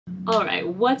Alright,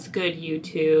 what's good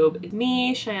YouTube? It's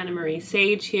me, Cheyenne Marie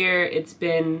Sage here. It's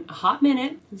been a hot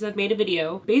minute since I've made a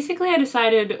video. Basically, I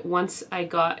decided once I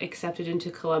got accepted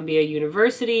into Columbia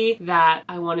University that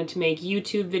I wanted to make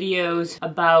YouTube videos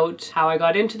about how I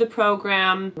got into the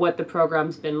program, what the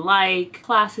program's been like,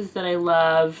 classes that I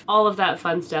love, all of that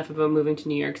fun stuff about moving to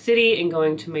New York City and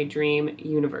going to my dream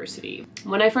university.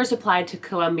 When I first applied to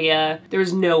Columbia, there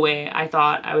was no way I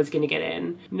thought I was gonna get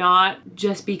in. Not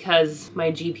just because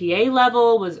my GPA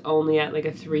level was only at like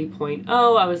a 3.0.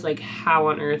 I was like, how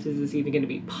on earth is this even going to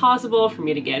be possible for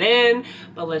me to get in?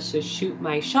 But let's just shoot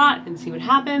my shot and see what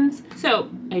happens. So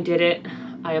I did it.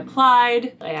 I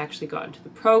applied. I actually got into the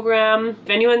program. If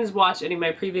anyone's watched any of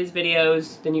my previous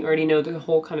videos, then you already know the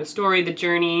whole kind of story, the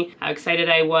journey, how excited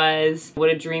I was, what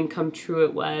a dream come true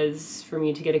it was for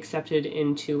me to get accepted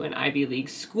into an Ivy League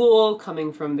school,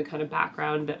 coming from the kind of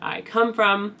background that I come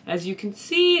from. As you can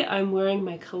see, I'm wearing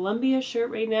my Columbia shirt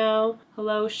right now.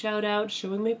 Hello, shout out,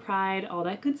 showing my pride, all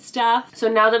that good stuff.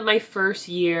 So now that my first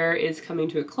year is coming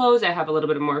to a close, I have a little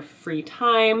bit more free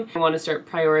time. I want to start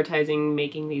prioritizing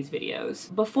making these videos.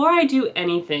 Before I do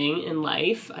anything in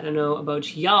life, I don't know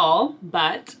about y'all,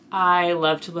 but I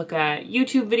love to look at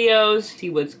YouTube videos, see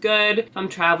what's good. If I'm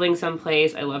traveling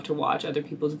someplace, I love to watch other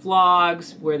people's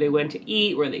vlogs, where they went to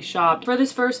eat, where they shopped. For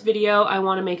this first video, I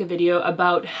want to make a video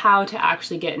about how to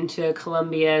actually get into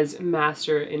Columbia's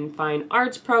Master in Fine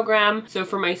Arts program. So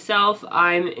for myself,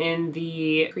 I'm in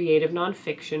the creative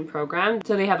nonfiction program.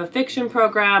 So they have a fiction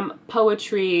program,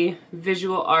 poetry,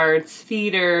 visual arts,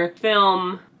 theater,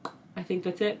 film, I think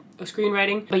that's it.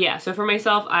 Screenwriting. But yeah, so for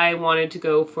myself, I wanted to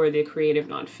go for the creative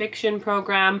nonfiction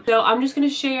program. So I'm just going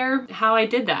to share how I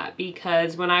did that,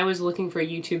 because when I was looking for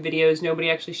YouTube videos,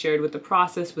 nobody actually shared what the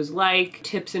process was like,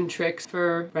 tips and tricks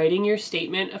for writing your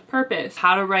statement of purpose,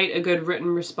 how to write a good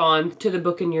written response to the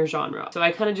book in your genre. So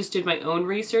I kind of just did my own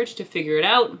research to figure it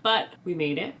out, but we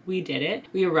made it. We did it.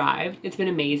 We arrived. It's been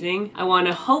amazing. I want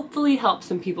to hopefully help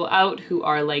some people out who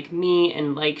are like me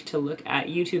and like to look at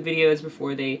YouTube videos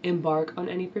before they embark on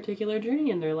any particular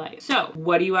journey in their life. So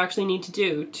what do you actually need to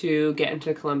do to get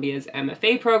into Columbia's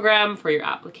MFA program for your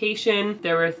application?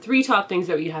 There were 3 top things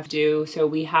that we have to do. So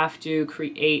we have to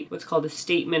create what's called a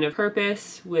statement of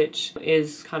purpose, which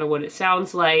is kind of what it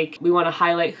sounds like. We want to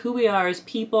highlight who we are as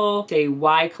people, say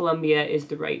why Columbia is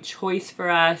the right choice for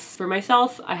us. For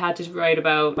myself, I had to write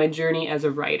about my journey as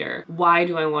a writer. Why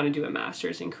do I want to do a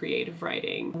master's in creative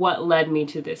writing? What led me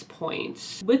to this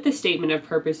point? With the statement of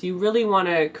purpose, you really want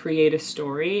to create a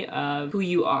story of who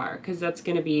you are, because that's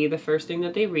going to be the first thing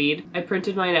that they read. I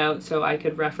printed mine out so I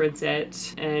could reference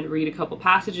it and read a couple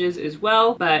passages as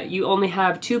well, but you only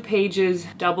have 2 pages,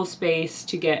 double space,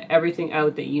 to get everything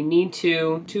out that you need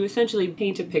to essentially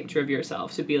paint a picture of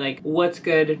yourself. So be like, what's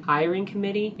good? Hiring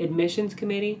committee, admissions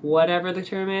committee, whatever the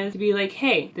term is, to be like,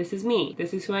 hey, this is me,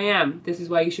 this is who I am, this is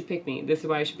why you should pick me, this is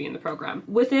why I should be in the program.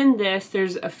 Within this,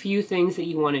 there's a few things that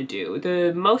you want to do.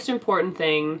 The most important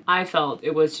thing I felt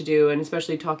it was to do, and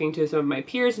especially talking to some of my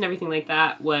peers and everything like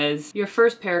that, was your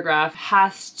first paragraph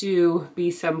has to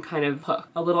be some kind of hook,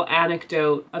 a little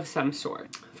anecdote of some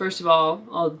sort. First of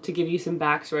all, to give you some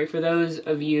backstory for those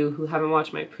of you who haven't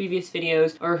watched my previous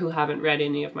videos or who haven't read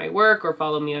any of my work or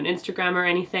follow me on Instagram or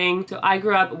anything. So I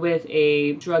grew up with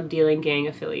a drug dealing gang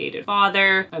affiliated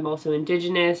father. I'm also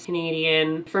Indigenous,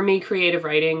 Canadian. For me, creative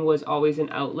writing was always an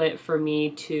outlet for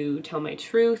me to tell my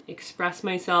truth, express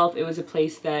myself. It was a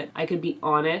place that I could be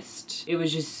honest. It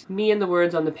was just me and the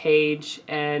words on the page,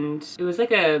 and it was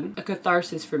like a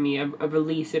catharsis for me, a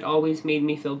release. It always made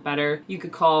me feel better. You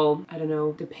could call, I don't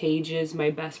know, the pages my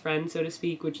best friend, so to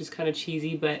speak, which is kind of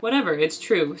cheesy, but whatever, it's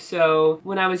true. So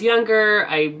when I was younger,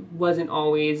 I wasn't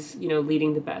always, you know,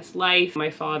 leading the best life. My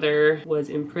father was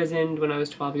imprisoned when I was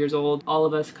 12 years old. All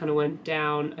of us kind of went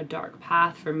down a dark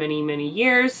path for many, many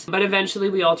years, but eventually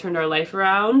we all turned our life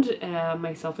around,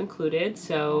 myself included.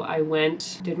 So I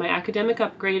did my academic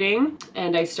upgrading,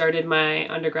 and I started my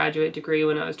undergraduate degree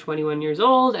when I was 21 years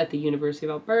old at the University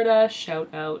of Alberta.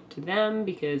 Shout out to them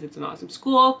because it's an awesome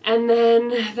school. And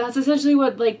then that's essentially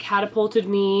what like catapulted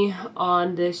me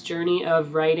on this journey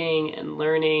of writing and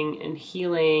learning and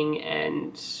healing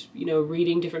and, you know,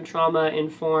 reading different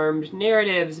trauma-informed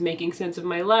narratives, making sense of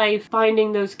my life,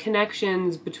 finding those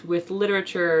connections with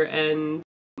literature and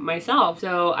myself.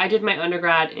 So I did my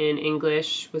undergrad in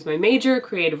English was my major,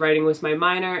 creative writing was my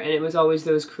minor, and it was always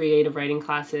those creative writing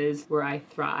classes where I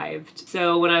thrived.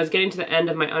 So when I was getting to the end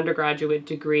of my undergraduate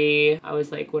degree, I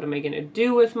was like, what am I gonna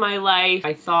do with my life?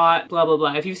 I thought blah, blah,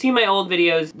 blah. If you've seen my old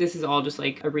videos, this is all just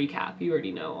like a recap. You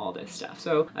already know all this stuff.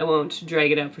 So I won't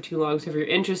drag it out for too long. So if you're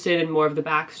interested in more of the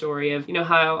backstory of, you know,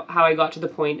 how I got to the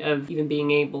point of even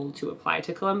being able to apply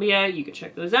to Columbia, you can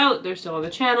check those out. They're still on the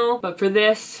channel. But for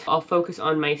this, I'll focus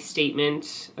on my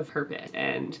statement of purpose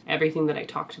and everything that I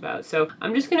talked about. So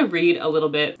I'm just gonna read a little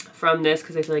bit from this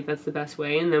because I feel like that's the best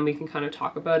way, and then we can kind of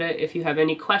talk about it. If you have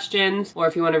any questions or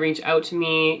if you want to reach out to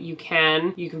me, you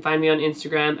can. You can find me on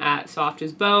Instagram at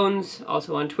softasbones,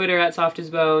 also on Twitter at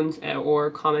softasbones, or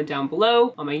comment down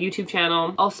below on my YouTube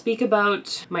channel. I'll speak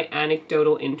about my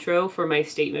anecdotal intro for my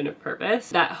statement of purpose,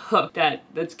 that hook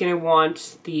that's gonna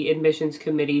want the admissions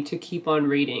committee to keep on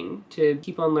reading, to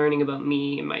keep on learning about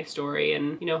me and my story,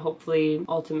 and, you know, hopefully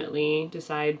ultimately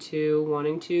decide to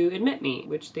wanting to admit me,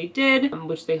 which they did,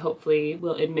 which they hopefully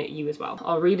will admit you as well.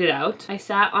 I'll read it out. I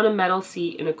sat on a metal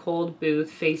seat in a cold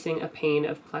booth facing a pane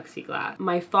of plexiglass.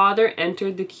 My father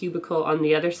entered the cubicle on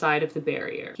the other side of the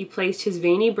barrier. He placed his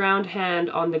veiny brown hand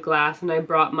on the glass and I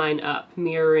brought mine up,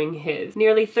 mirroring his.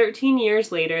 Nearly 13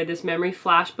 years later, this memory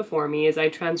flashed before me as I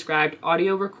transcribed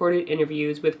audio recorded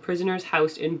interviews with prisoners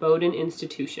housed in Bowdoin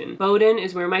Institution. Bowdoin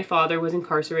is where my father was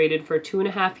incarcerated for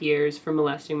 2.5 years for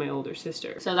molesting my older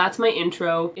sister. So that's my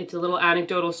intro. It's a little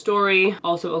anecdotal story,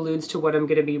 also alludes to what I'm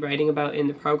going to be writing about in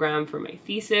the program for my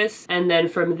thesis. And then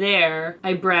from there,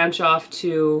 I branch off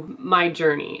to my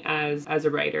journey as a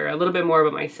writer, a little bit more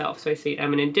about myself. So I say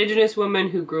I'm an Indigenous woman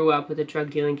who grew up with a drug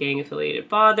dealing gang affiliated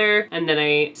father. And then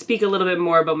I speak a little bit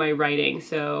more about my writing.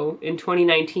 So in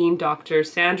 2019, Dr.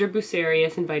 Sandra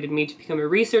Bucerius invited me to become a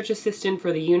research assistant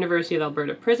for the University of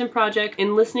Alberta Prison Project.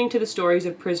 In listening to the stories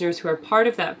of prisoners who are part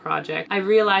of that project, I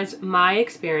realized my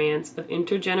experience of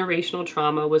intergenerational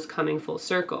trauma was coming full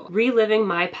circle. Reliving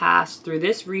my past through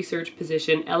this research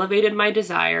position elevated my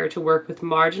desire to work with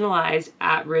marginalized,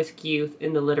 at-risk youth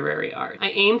in the literary arts. I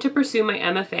aim to pursue my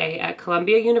MFA at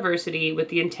Columbia University with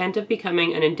the intent of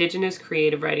becoming an Indigenous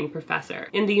creative writing professor.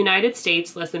 In the United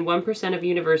States, less than 1% of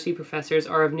university professors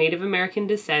are of Native American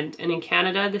descent, and in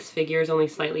Canada, this figure is only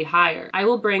slightly higher. I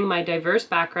will bring my diverse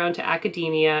background to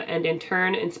academia and in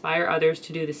turn inspire others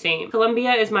to do the same.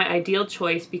 Columbia is my ideal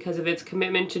choice because of its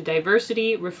commitment to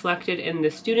diversity reflected in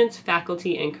the students,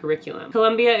 faculty, and curriculum.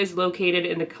 Columbia is located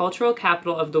in the cultural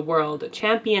capital of the world,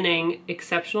 championing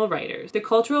exceptional writers. The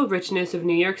cultural richness of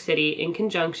New York City, in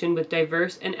conjunction with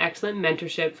diverse and excellent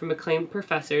mentorship from acclaimed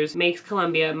professors, makes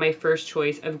Columbia my first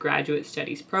choice of graduate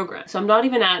studies program. So I'm not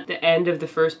even at the end of the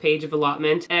first page of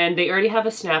allotment, and they already have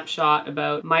a snapshot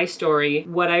about my story,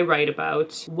 what I write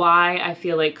about, why I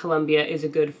feel like Columbia is a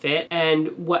good fit, and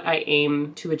what I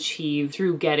aim to achieve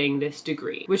through getting this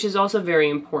degree, which is also very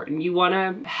important. You want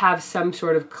to have some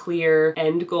sort of clear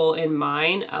end goal in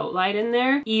mind outlined in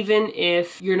there, even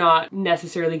if you're not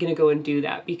necessarily going to go and do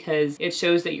that, because it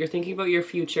shows that you're thinking about your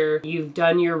future, you've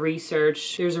done your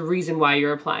research, there's a reason why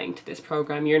you're applying to this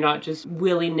program. You're not just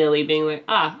willy-nilly being like,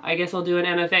 I guess I'll do an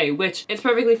MFA, which it's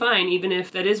perfectly fine even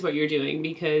if that is what you're doing,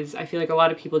 because I feel like a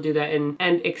lot of people do that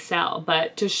and excel.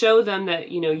 But to show them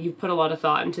that, you know, you've put a lot of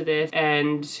thought into this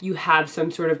and you have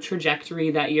some sort of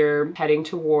trajectory that you're heading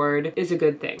toward is a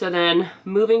good thing. So then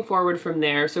moving forward from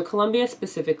there, so Columbia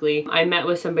specifically, I met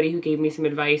with somebody who gave me some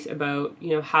advice about,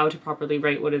 you know, how to properly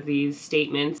write one of these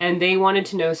statements, and they wanted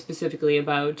to know specifically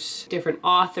about different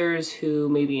authors who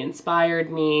maybe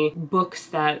inspired me, books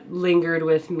that lingered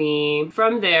with me.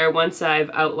 From there, once I've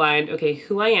outlined, okay,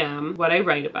 who I am, what I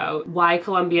write about, why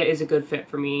Columbia is a good fit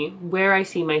for me, where I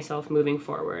see myself moving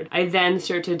forward, I then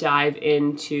start to dive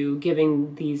into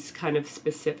giving these kind of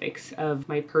specifics of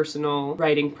my personal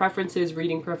writing preferences,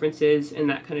 reading preferences, and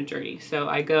that kind of journey. So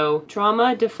I go,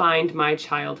 trauma defined my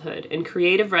childhood, and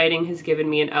creative writing has given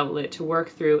me an outlet to work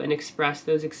through and express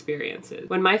those experiences.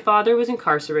 When my father was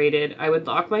incarcerated, I would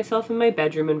lock myself in my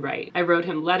bedroom and write. I wrote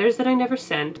him letters that I never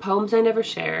sent, poems I never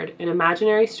shared, and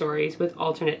imaginary stories with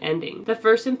alternate endings. The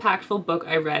first impactful book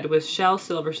I read was Shel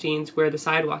Silverstein's Where the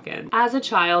Sidewalk Ends. As a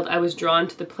child, I was drawn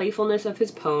to the playfulness of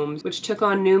his poems, which took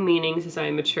on new meanings as I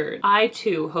matured. I,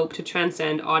 too, hope to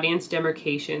transcend audience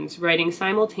demarcations, writing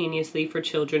simultaneously for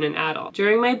children and adults.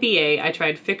 During my BA, I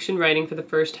tried fiction writing for the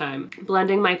first time,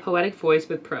 blending my poetic voice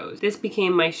with prose. This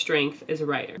became my strength as a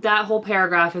writer. That whole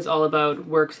paragraph is all about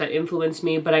works that influenced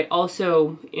me, but I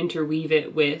also interweave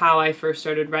it with how I first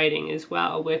started writing as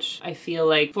well, which I feel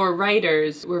like for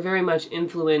writers, we're very much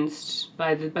influenced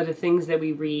by the things that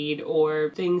we read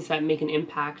or things that make an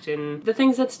impact and the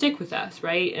things that stick with us,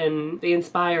 right? And they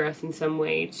inspire inspire us in some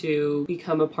way to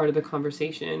become a part of the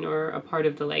conversation or a part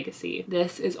of the legacy.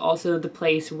 This is also the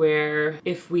place where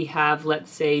if we have,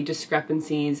 let's say,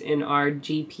 discrepancies in our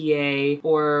GPA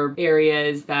or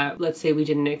areas that, let's say, we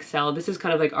didn't excel, this is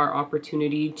kind of like our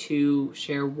opportunity to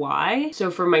share why. So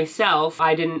for myself,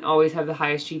 I didn't always have the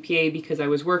highest GPA because I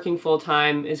was working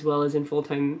full-time as well as in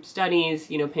full-time studies,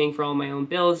 you know, paying for all my own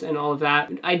bills and all of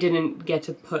that. I didn't get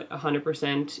to put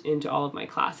 100% into all of my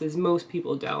classes. Most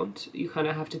people don't. You kind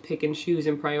of have to pick and choose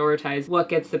and prioritize what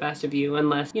gets the best of you,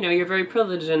 unless, you know, you're very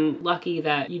privileged and lucky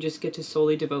that you just get to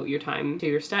solely devote your time to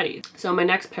your studies. So my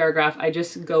next paragraph, I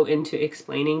just go into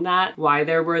explaining that, why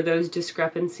there were those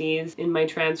discrepancies in my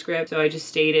transcript. So I just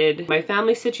stated, my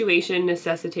family situation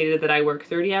necessitated that I work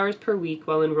 30 hours per week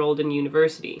while enrolled in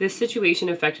university. This situation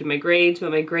affected my grades,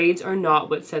 but my grades are not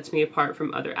what sets me apart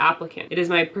from other applicants. It is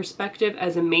my perspective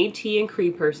as a Métis and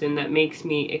Cree person that makes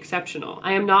me exceptional.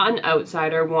 I am not an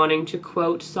outsider wanting to,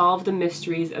 quote, solve the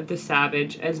mysteries of the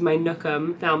savage, as my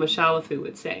Nukam Thalma Shalafu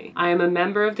would say. I am a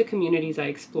member of the communities I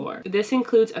explore. This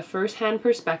includes a first-hand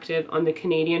perspective on the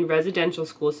Canadian residential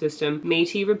school system,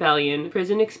 Métis rebellion,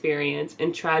 prison experience,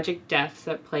 and tragic deaths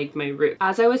that plagued my route.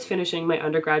 As I was finishing my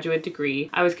undergraduate degree,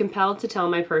 I was compelled to tell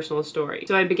my personal story.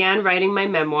 So I began writing my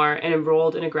memoir and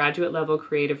enrolled in a graduate-level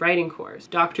creative writing course.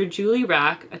 Dr. Julie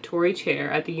Rack, a Tory chair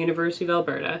at the University of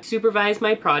Alberta, supervised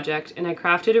my project, and I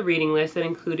crafted a reading list that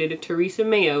included Theresa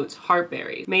Mayotte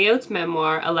Heartberries. Mayotte's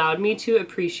memoir allowed me to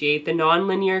appreciate the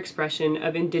non-linear expression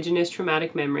of Indigenous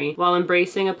traumatic memory while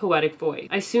embracing a poetic voice.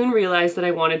 I soon realized that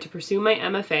I wanted to pursue my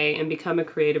MFA and become a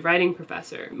creative writing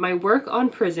professor. My work on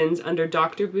prisons under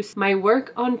Dr.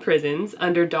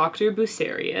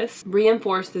 Bucerius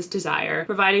reinforced this desire,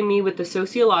 providing me with the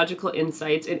sociological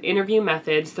insights and interview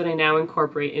methods that I now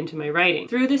incorporate into my writing.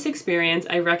 Through this experience,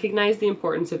 I recognized the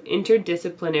importance of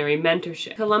interdisciplinary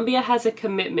mentorship. Columbia has a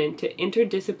commitment to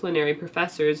interdisciplinary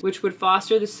professors, which would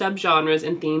foster the subgenres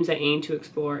and themes I aim to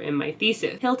explore in my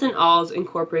thesis. Hilton Alls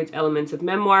incorporates elements of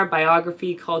memoir,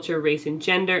 biography, culture, race and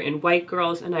gender, and white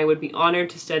girls, and I would be honored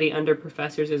to study under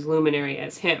professors as luminary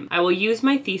as him. I will use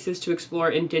my thesis to explore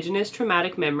Indigenous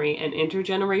traumatic memory and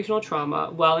intergenerational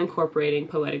trauma while incorporating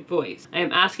poetic voice. I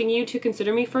am asking you to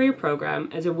consider me for your program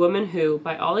as a woman who,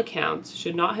 by all accounts,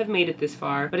 should not have made it this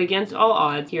far, but against all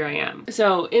odds, here I am.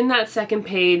 So in that second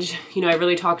page, you know, I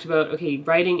really talked about, okay,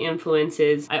 writing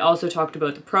influences. I also talked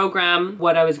about the program,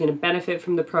 what I was going to benefit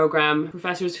from the program,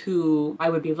 professors who I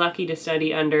would be lucky to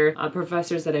study under,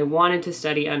 professors that I wanted to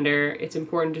study under. It's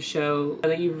important to show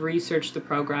that you've researched the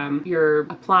program. You're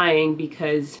applying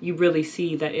because you really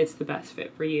see that it's the best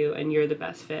fit for you and you're the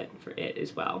best fit for it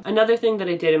as well. Another thing that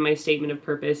I did in my statement of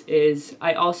purpose is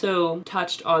I also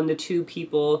touched on the two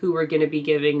people who were going to be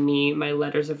giving me my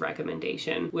letters of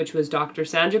recommendation, which was Dr.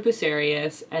 Sandra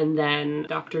Bucerius and then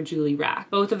Dr. Julie Rack.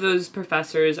 Both of those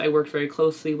professors I worked very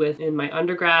closely with in my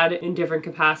undergrad in different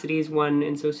capacities, one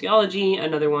in sociology,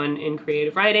 another one in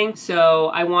creative writing. So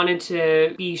I wanted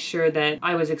to be sure that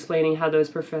I was explaining how those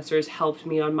professors helped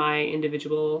me on my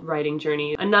individual writing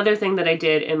journey. Another thing that I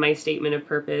did in my statement of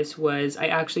purpose was I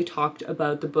actually talked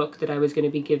about the book that I was going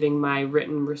to be giving my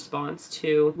written response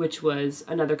to, which was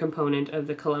another component of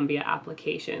the Columbia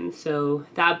application. So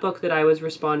that book that I was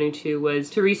responding to was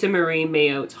Theresa Marie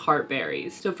Mayotte's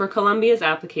Heartberries. So for Columbia's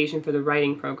application for the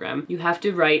writing program, you have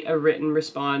to write a written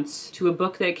response to a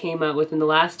book that came out within the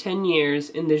last 10 years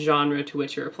in the genre to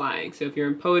which you're applying. So if you're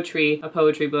in poetry, a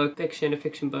poetry book, fiction, a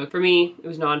fiction book. For me, it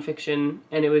was nonfiction,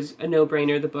 and it was a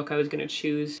no-brainer the book I was going to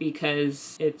choose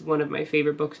because it's one of my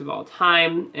favorite books of all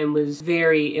time and was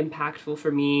very impactful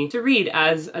for me to read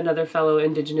as another fellow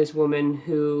Indigenous woman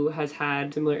who has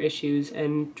had similar issues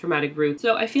and traumatic roots.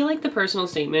 So I feel like the personal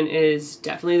statement is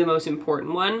definitely the most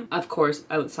important one. Of course,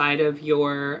 outside of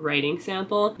your writing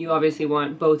sample, you obviously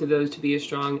want both of those to be as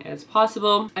strong as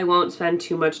possible. I won't spend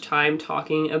too much time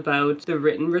talking about the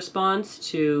written response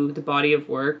to the body of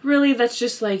work. Really, that's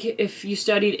just like if you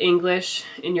studied English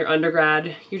in your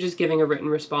undergrad, you're just giving a written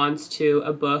response to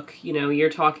a book. You know, you're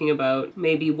talking about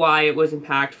maybe why it was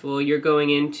impactful. You're going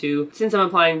into, since I'm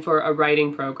applying for a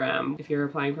writing program, if you're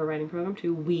applying for a writing program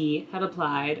too, we have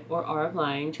applied or are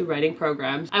applying to writing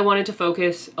programs. I wanted to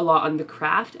focus a lot on the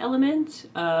craft element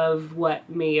of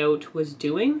what Mayotte was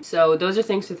doing. So those are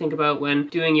things to think about when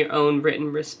doing your own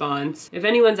written response. If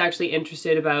anyone's actually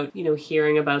interested about, you know,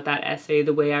 hearing about that essay,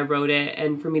 the way I wrote it,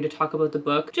 and for me to talk about the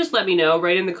book, just let me know,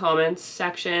 write in the comments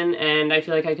section, and I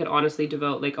feel like I could honestly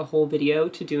devote like a whole video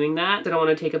to doing that. I don't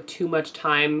want to take up too much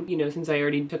time, you know, since I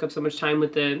already took up so much time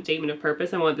with the statement of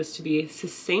purpose. I want this to be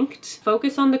succinct.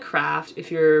 Focus on the craft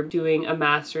if you're doing a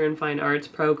Master in Fine Arts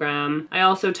program. I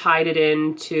also tied it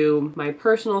into my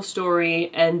personal story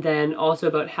and then also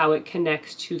about how it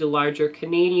connects to the larger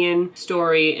Canadian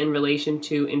story in relation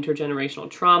to intergenerational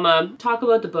trauma. Talk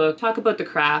about the book, talk about the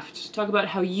craft, talk about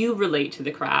how you relate to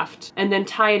the craft, and then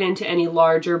tie it into any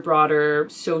larger, broader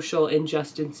social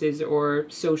injustices or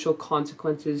social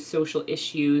consequences, social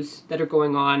issues that are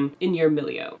going on in your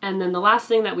milieu. And then the last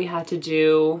thing that we had to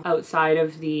do outside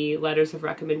of the letters of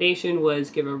recommendation was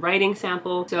give a writing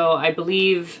sample. So I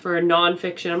believe for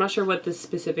nonfiction, I'm not sure what the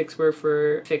specifics were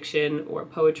for fiction or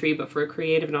poetry, but for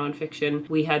creative nonfiction,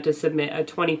 we had to submit a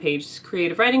 20-page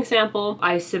creative writing sample.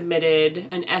 I submitted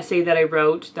an essay that I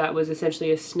wrote that was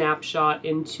essentially a snapshot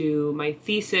into my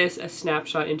thesis, a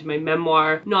snapshot into my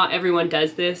memoir. Not everyone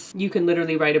does this. You can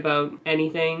literally write about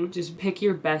anything. Just pick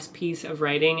your best piece of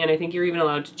writing, and I think you're even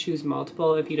allowed to choose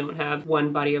multiple if you don't have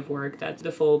one body of work that's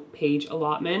the full page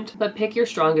allotment. But pick your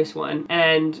strongest one.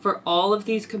 And for all of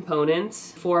these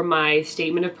components, for my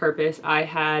statement of purpose, I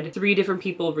had 3 different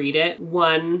people read it.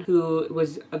 One who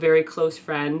was a very close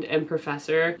friend and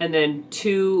professor, and then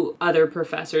 2 other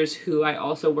professors who I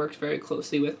also worked very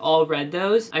closely with all read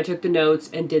those. I took the notes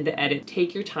and did the edit.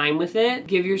 Take your time with it.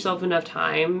 Give yourself enough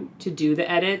time to do the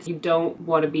edits. You don't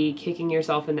want to be kicking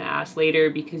yourself in the ass later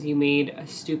because you made a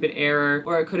stupid error,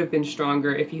 or it could have been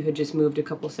stronger if you had just moved a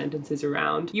couple sentences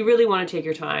around. You really want to take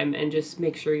your time and just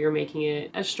make sure you're making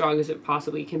it as strong as it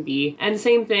possibly can be. And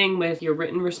same thing with your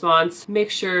written response. Make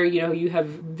sure, you know, you have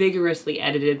vigorously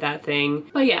edited that thing.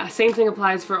 But yeah, same thing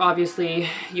applies for obviously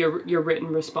your written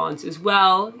response as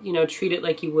well. You know, treat it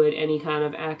like you would any kind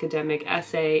of academic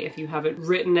essay. If you haven't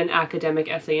written an academic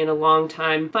essay in a long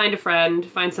time, find a friend,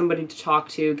 find somebody to talk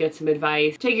to, get some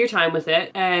advice, take your time with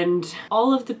it. And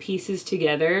all of the pieces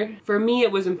together, for me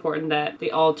it was important that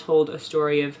they all told a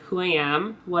story of who I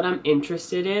am, what I'm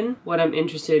interested in, what I'm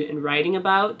interested in writing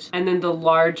about, and then the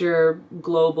larger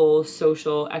global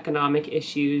social economic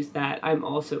issues that I'm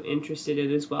also interested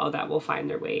in as well that will find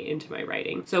their way into my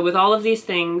writing. So with all of these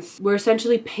things, we're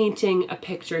essentially painting a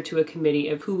picture to a committee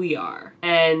of who we are.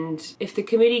 And if the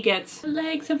committee gets,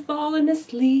 legs have fallen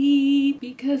asleep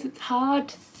because it's hard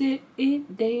to sit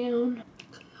it down.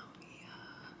 Columbia,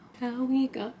 how we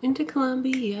got into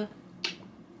Columbia.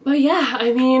 But yeah,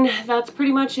 I mean, that's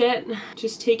pretty much it.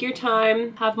 Just take your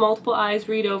time, have multiple eyes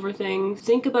read over things,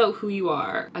 think about who you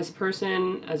are as a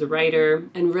person, as a writer,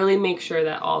 and really make sure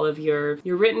that all of your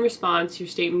written response, your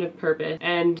statement of purpose,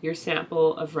 and your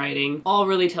sample of writing all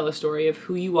really tell a story of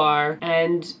who you are.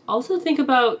 And also think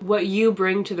about what you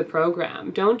bring to the program.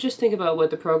 Don't just think about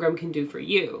what the program can do for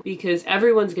you, because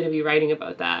everyone's going to be writing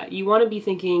about that. You want to be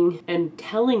thinking and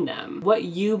telling them what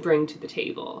you bring to the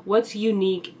table. What's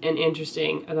unique and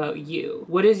interesting about you?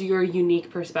 What is your unique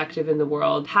perspective in the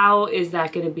world? How is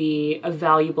that going to be a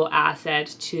valuable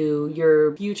asset to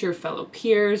your future fellow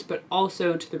peers, but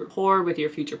also to the rapport with your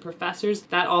future professors?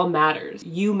 That all matters.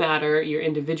 You matter, your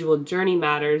individual journey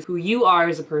matters, who you are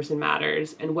as a person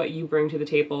matters, and what you bring to the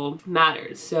table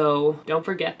matters. So don't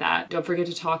forget that. Don't forget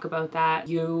to talk about that.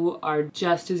 You are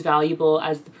just as valuable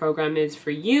as the program is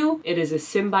for you. It is a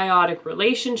symbiotic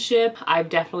relationship. I've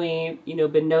definitely,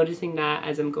 been noticing that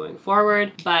as I'm going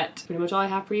forward. But pretty much all I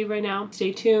have for you right now.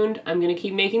 Stay tuned. I'm gonna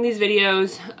keep making these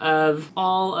videos of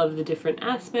all of the different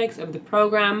aspects of the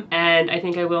program, and I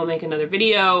think I will make another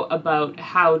video about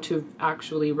how to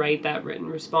actually write that written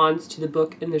response to the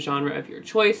book in the genre of your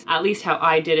choice, at least how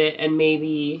I did it, and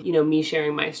maybe, me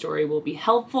sharing my story will be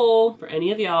helpful for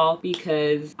any of y'all,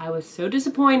 because I was so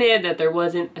disappointed that there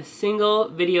wasn't a single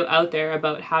video out there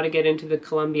about how to get into the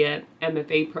Columbia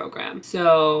MFA program.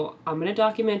 So I'm gonna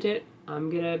document it. I'm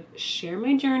gonna share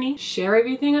my journey, share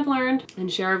everything I've learned,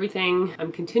 and share everything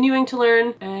I'm continuing to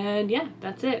learn. And yeah,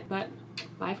 that's it. But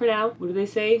bye for now. What do they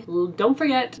say? Don't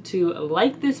forget to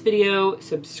like this video,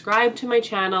 subscribe to my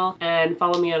channel, and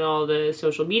follow me on all the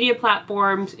social media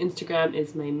platforms. Instagram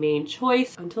is my main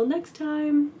choice. Until next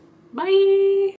time, bye!